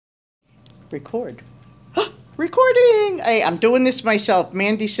Record. Recording! Hey, I'm doing this myself.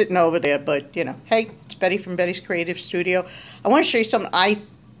 Mandy's sitting over there, but, you know, hey, it's Betty from Betty's Creative Studio. I want to show you something I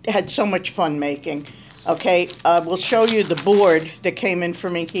had so much fun making, okay? We'll show you the board that came in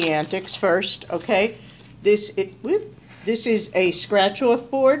from Inky Antics first, okay? This is a scratch-off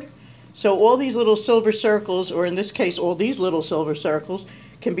board. So all these little silver circles, or in this case, all these little silver circles,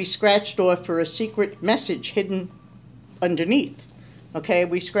 can be scratched off for a secret message hidden underneath. Okay,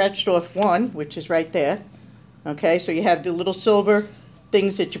 we scratched off one, which is right there. Okay, so you have the little silver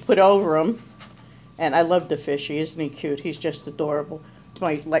things that you put over them. And I love the fishy, isn't he cute? He's just adorable.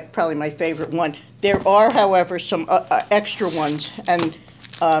 It's probably my favorite one. There are, however, some extra ones. And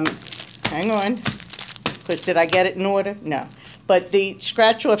hang on, because did I get it in order? No. But the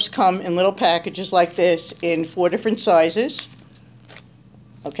scratch-offs come in little packages like this in 4 different sizes.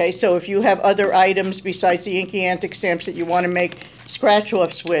 Okay, so if you have other items besides the Inky Antic stamps that you want to make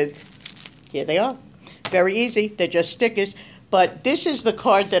scratch-offs with, here they are. Very easy. They're just stickers. But this is the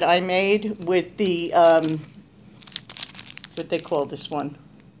card that I made with the, what they call this one?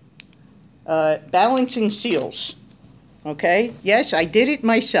 Balancing seals. Okay? Yes, I did it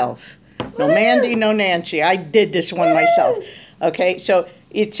myself. No Mandy, no Nancy. I did this one myself. Okay, so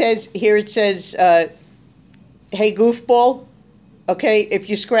it says, here it says, hey, goofball. Okay, if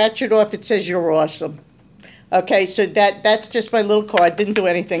you scratch it off, it says you're awesome. Okay, so that's just my little card. Didn't do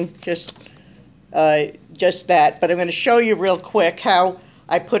anything, just that. But I'm going to show you real quick how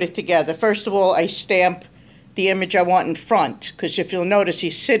I put it together. First of all, I stamp the image I want in front, because if you'll notice,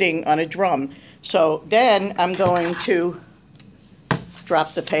 he's sitting on a drum. So then I'm going to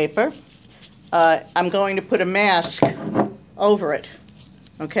drop the paper. I'm going to put a mask over it.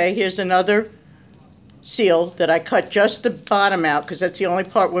 Okay, here's another seal that I cut just the bottom out, because that's the only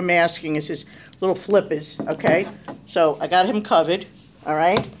part we're masking is his little flippers, okay? So I got him covered, all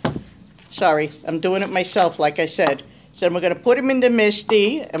right? Sorry, I'm doing it myself, like I said. So we're going to put him in the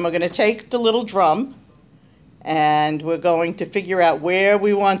Misty, and we're going to take the little drum, and we're going to figure out where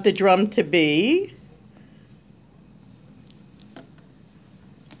we want the drum to be.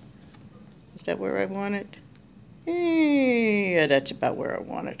 Is that where I want it? Yeah, that's about where I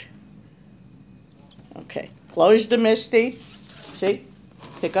want it. Okay, close the Misty. See?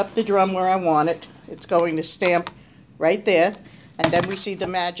 Pick up the drum where I want it. It's going to stamp right there. And then we see the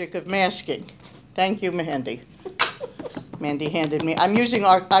magic of masking. Thank you, Mandy. Mandy handed me. I'm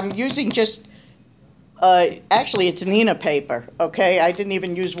using just, actually it's Nina paper, okay? I didn't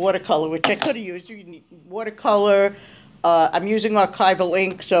even use watercolor, which I could have used. You need watercolor. I'm using archival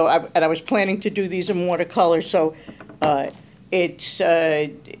ink, so I was planning to do these in watercolor, so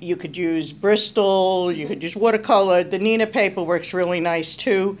you could use Bristol, you could use watercolor. The Nina paper works really nice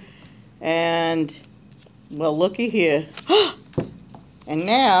too. And, well, looky here. And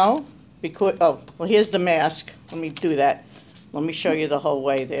now, because, oh, well, here's the mask. Let me do that. Let me show you the whole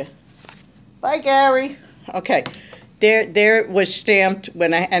way there. Bye, Gary. Okay, there it was stamped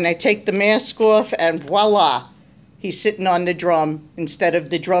and I take the mask off, and voila, he's sitting on the drum instead of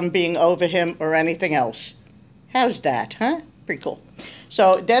the drum being over him or anything else. How's that, huh? Pretty cool.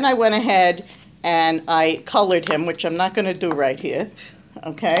 So then I went ahead and I colored him, which I'm not going to do right here,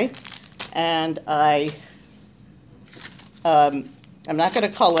 okay? And I'm not going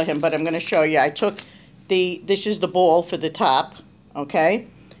to color him, but I'm going to show you. I took this is the ball for the top, okay?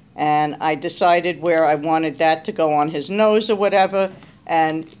 And I decided where I wanted that to go on his nose or whatever,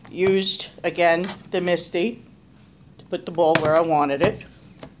 and used, again, the Misty to put the ball where I wanted it.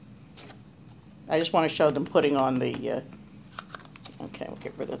 I just want to show them putting on the, okay, we'll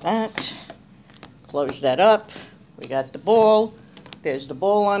get rid of that. Close that up. We got the ball. There's the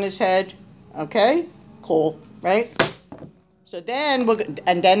ball on his head. Okay, cool, right? So then,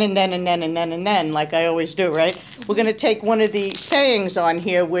 and then, like I always do, right? We're going to take one of the sayings on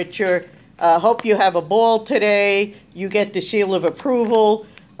here, which are, hope you have a ball today, you get the seal of approval,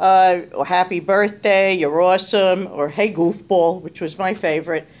 or happy birthday, you're awesome, or hey goofball, which was my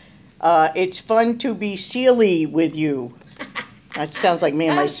favorite. It's fun to be sealy with you. That sounds like me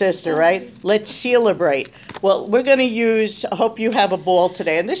and my sister, right? Let's celebrate. Well, we're going to use, I hope you have a ball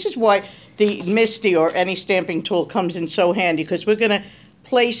today. And this is why the Misty or any stamping tool comes in so handy, because we're going to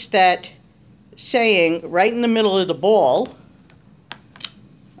place that saying right in the middle of the ball.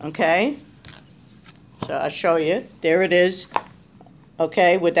 Okay? So I'll show you. There it is.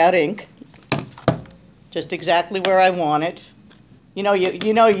 Okay, without ink. Just exactly where I want it. You don't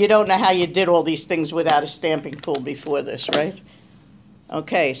know how you did all these things without a stamping tool before this, right?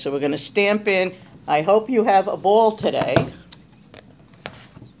 Okay, so we're going to stamp in, I hope you have a ball today.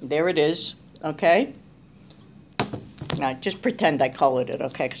 There it is, okay? Now, just pretend I colored it,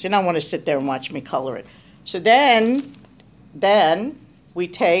 okay? Because you don't want to sit there and watch me color it. So then we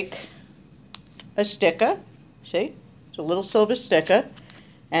take a sticker, see? It's a little silver sticker,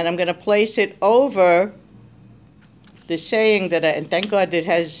 and I'm going to place it over the saying that, and thank God it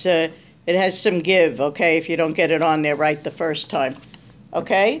has some give, okay, if you don't get it on there right the first time.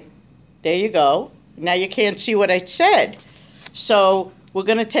 Okay? There you go. Now you can't see what I said. So we're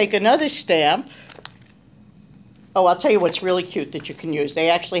going to take another stamp. Oh, I'll tell you what's really cute that you can use. They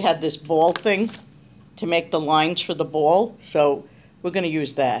actually have this ball thing to make the lines for the ball. So we're going to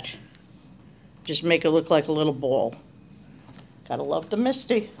use that. Just make it look like a little ball. Gotta love the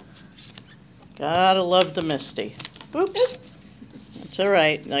Misty. Gotta love the Misty. Oops. That's all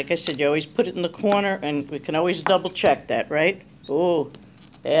right. Like I said, you always put it in the corner, and we can always double check that, right? Ooh,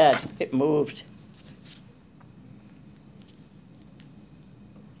 bad. It moved.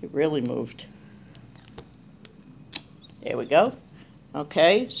 It really moved. There we go.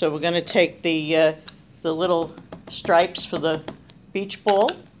 Okay, so we're going to take the little stripes for the beach ball.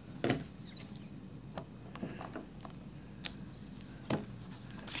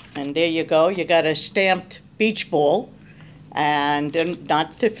 And there you go. You got a stamped beach ball. And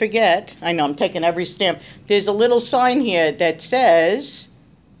not to forget, I know I'm taking every stamp, there's a little sign here that says,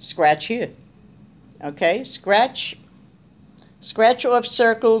 scratch here. Okay, scratch off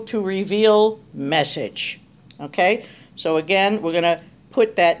circle to reveal message. Okay, so again, we're going to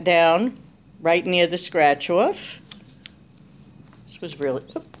put that down right near the scratch off. This was really,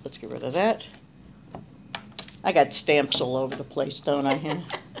 let's get rid of that. I got stamps all over the place, don't I? Here?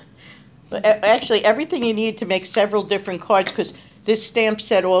 But actually, everything you need to make several different cards, because this stamp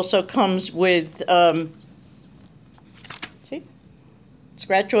set also comes with, see,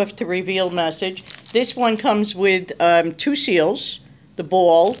 scratch off to reveal message. This one comes with 2 seals, the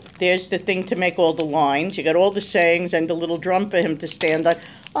ball. There's the thing to make all the lines. You got all the sayings and the little drum for him to stand on.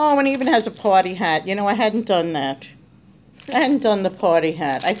 Oh, and he even has a party hat. You know, I hadn't done that. I hadn't done the party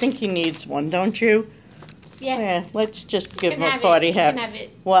hat. I think he needs one, don't you? Yes. Yeah, let's just give him a party hat. You can have it.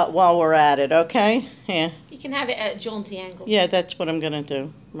 While we're at it, okay? Yeah. You can have it at a jaunty angle. Yeah, that's what I'm going to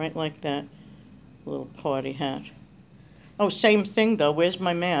do. Right like that. A little party hat. Oh, same thing, though. Where's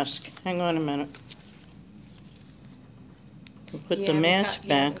my mask? Hang on a minute. We'll put the mask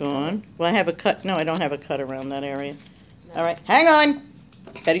back on. Well, I have a cut. No, I don't have a cut around that area. No. All right. Hang on.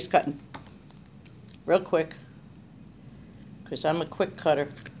 Betty's cutting. Real quick. Because I'm a quick cutter.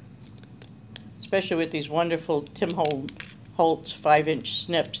 Especially with these wonderful Tim Holtz 5-inch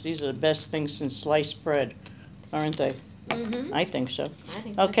snips. These are the best things since sliced bread, aren't they? Mm-hmm. I think so. I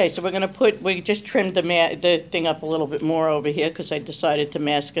think so. Okay, so we're going to we just trimmed the thing up a little bit more over here because I decided to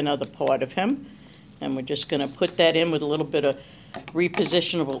mask another part of him. And we're just going to put that in with a little bit of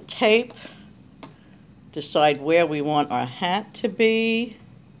repositionable tape. Decide where we want our hat to be.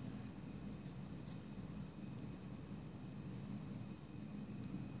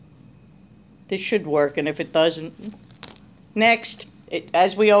 This should work, and if it doesn't, next.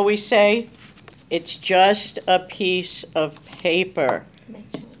 As we always say, it's just a piece of paper.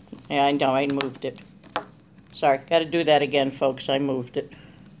 Yeah, I know, I moved it. Sorry, got to do that again, folks. I moved it.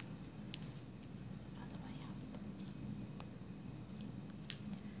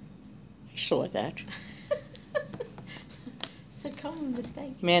 I saw that. It's a common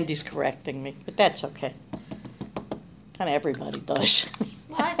mistake. Mandy's correcting me, but that's okay. Kind of everybody does.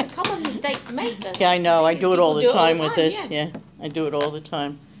 Well, it's a common mistake to make, though. Yeah, I know. I do it all the time with this. Yeah. Yeah, I do it all the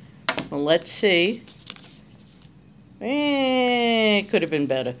time. Well, let's see. It could have been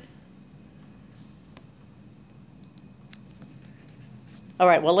better. All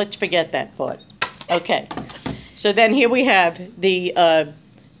right, well, let's forget that part. Okay. So then here we have the,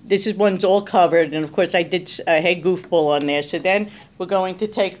 this is one's all covered, and of course I did a Hey Goofball on there. So then we're going to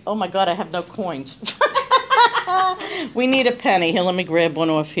take, oh my God, I have no coins. We need a penny. Here, let me grab one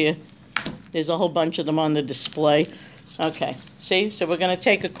off here. There's a whole bunch of them on the display. Okay, see? So we're going to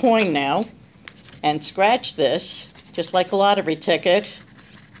take a coin now and scratch this, just like a lottery ticket,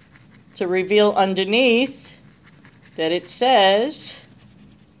 to reveal underneath that it says,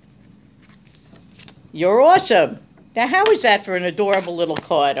 "You're awesome." Now, how is that for an adorable little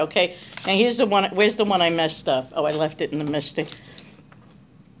card? Okay, now here's the one. Where's the one I messed up? Oh, I left it in the Misty.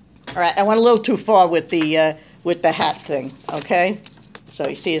 All right, I went a little too far with the hat thing, okay? So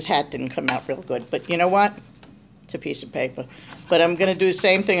you see his hat didn't come out real good. But you know what? It's a piece of paper. But I'm going to do the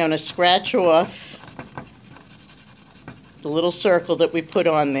same thing. I'm going to scratch off the little circle that we put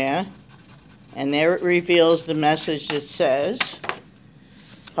on there. And there it reveals the message that says,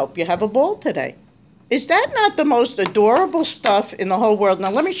 "Hope you have a ball today." Is that not the most adorable stuff in the whole world?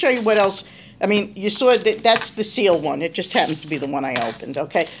 Now let me show you what else I mean, you saw that that's the seal one. It just happens to be the one I opened,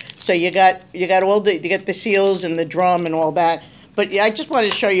 okay? So you got the seals and the drum and all that. But yeah, I just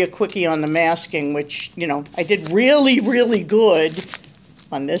wanted to show you a quickie on the masking, which, you know, I did really, really good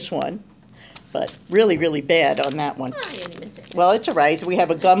on this one, but really, really bad on that one. Oh, you only missed it. Well, it's all right. We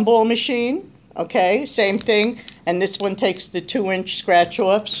have a gumball machine, okay, same thing. And this one takes the 2-inch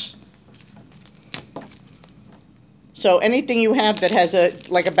scratch-offs. So anything you have that has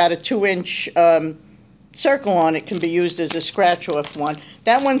about a 2-inch circle on it can be used as a scratch-off one.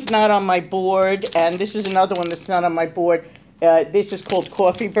 That one's not on my board, and this is another one that's not on my board. This is called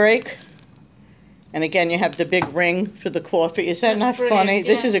Coffee Break. And again, you have the big ring for the coffee. Is that not funny? Yeah.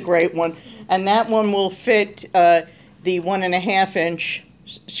 This is a great one. And that one will fit the 1.5-inch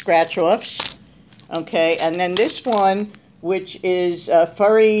scratch-offs. Okay, and then this one, which is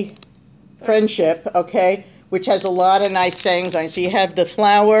Furry Friendship, okay, which has a lot of nice sayings on it. So you have the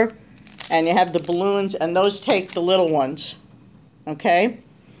flower, and you have the balloons, and those take the little ones, okay?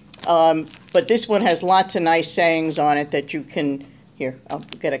 But this one has lots of nice sayings on it that you can, here, I'll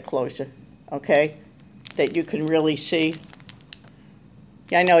get it closer, okay? That you can really see.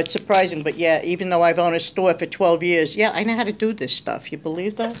 Yeah, I know, it's surprising, but yeah, even though I've owned a store for 12 years, yeah, I know how to do this stuff. You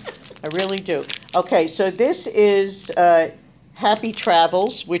believe that? I really do. Okay, so this is Happy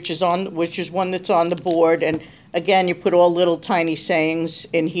Travels, which is one that's on the board, and again, you put all little tiny sayings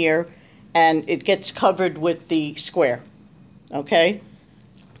in here, and it gets covered with the square, okay?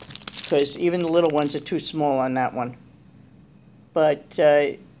 Because even the little ones are too small on that one. But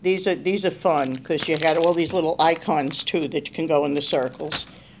these are fun because you got all these little icons too that can go in the circles,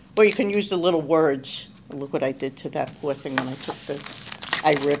 or you can use the little words. Look what I did to that poor thing when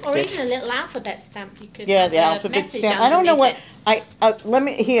I ripped Or it. even a little alphabet stamp. You could Yeah, have the a alphabet message stamp. I don't know what underneath let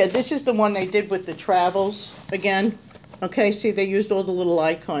me here. This is the one they did with the travels again. Okay, see, they used all the little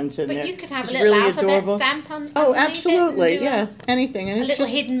icons in But there. you could have It's a little really alphabet adorable. stamp on Oh, underneath absolutely, it and do yeah, anything. And a it's little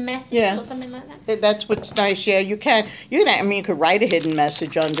just, hidden message yeah. or something like that. That's what's nice. Yeah, you can. I mean, you could write a hidden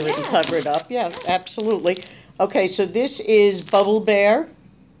message under it and Yeah. cover it up. Yeah, absolutely. Okay, so this is Bubble Bear,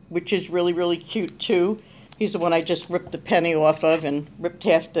 which is really, really cute too. He's the one I just ripped the penny off of and ripped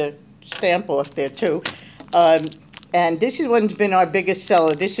half the stamp off there too. And this is one's been our biggest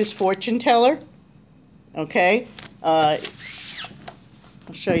seller. This is Fortune Teller. Okay. I'll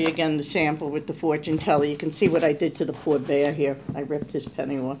show you again the sample with the Fortune Teller. You can see what I did to the poor bear here. I ripped his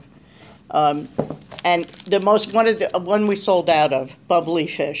penny off. And one we sold out of, Bubbly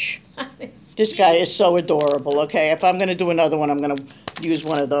Fish. This guy is so adorable. Okay, if I'm going to do another one, I'm going to use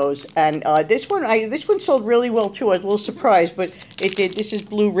one of those. And this one sold really well too. I was a little surprised, but it did. This is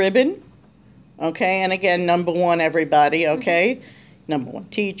Blue Ribbon. Okay, and again, #1 everybody. Okay, #1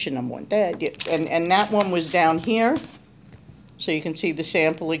 teacher, #1 dad. Yeah. And that one was down here. So you can see the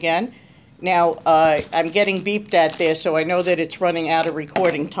sample again. Now, I'm getting beeped at there, so I know that it's running out of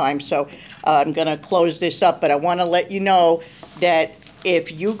recording time, so I'm going to close this up. But I want to let you know that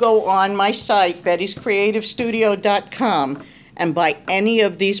if you go on my site, bettyscreativestudio.com, and buy any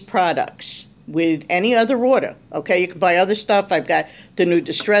of these products with any other order, okay? You can buy other stuff. I've got the new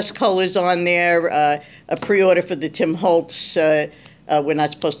Distress colors on there, a pre-order for the Tim Holtz, we're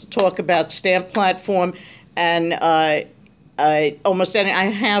not supposed to talk about, stamp platform, and almost any. I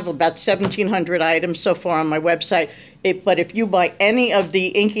have about 1,700 items so far on my website. But if you buy any of the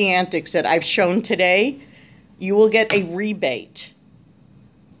Inky Antics that I've shown today, you will get a rebate.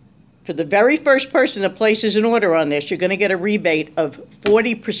 For the very first person that places an order on this, you're going to get a rebate of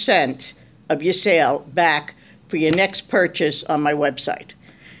 40% of your sale back for your next purchase on my website.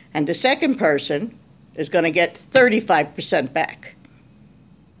 And the second person is going to get 35% back,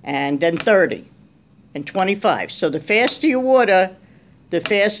 and then 30. And 25. So the faster you order, the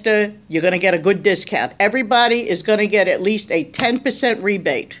faster you're going to get a good discount. Everybody is going to get at least a 10%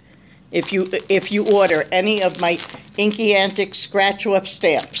 rebate if you order any of my Inky Antics scratch-off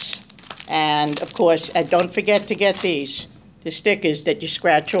stamps. And of course, don't forget to get the stickers that you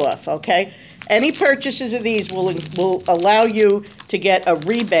scratch off. Okay. Any purchases of these will allow you to get a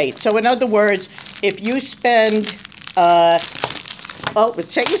rebate. So in other words, if you spend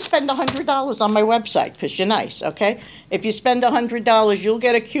say you spend $100 on my website because you're nice, okay? If you spend $100, you'll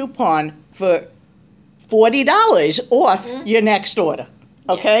get a coupon for $40 off your next order,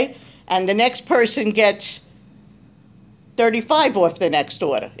 okay? Yeah. And the next person gets $35 off the next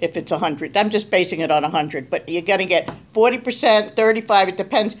order if it's $100. I'm just basing it on $100, but you're going to get 40%, $35, it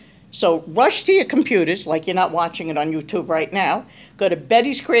depends. So rush to your computers, like you're not watching it on YouTube right now. Go to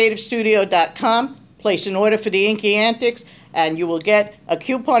bettyscreativestudio.com, place an order for the Inky Antics, and you will get a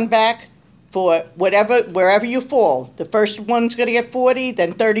coupon back for wherever you fall. The first one's going to get 40,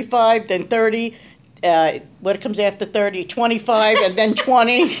 then 35, then 30. What comes after 30? 25, and then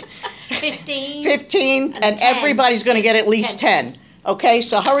 20. 15, and 10. everybody's going to get at least 10. Okay,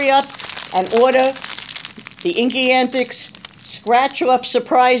 so hurry up and order the Inky Antics Scratch Off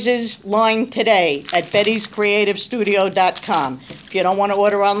Surprises line today at bettyscreativestudio.com. If you don't want to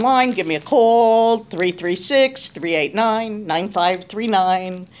order online, give me a call,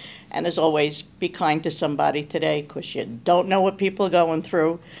 336-389-9539. And as always, be kind to somebody today, because you don't know what people are going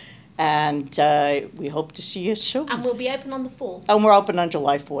through. And we hope to see you soon. And we'll be open on the 4th. And we're open on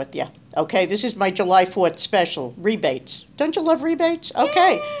July 4th, yeah. Okay, this is my July 4th special, rebates. Don't you love rebates?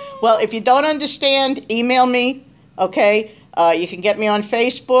 Okay. Yay! Well, if you don't understand, email me, okay? You can get me on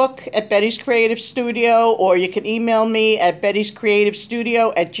Facebook at Betty's Creative Studio, or you can email me at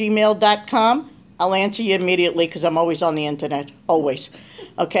bettyscreativestudio@gmail.com. I'll answer you immediately, because I'm always on the internet, always.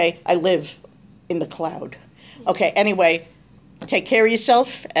 Okay, I live in the cloud. Okay, anyway, take care of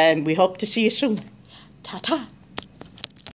yourself, and we hope to see you soon. Ta-ta.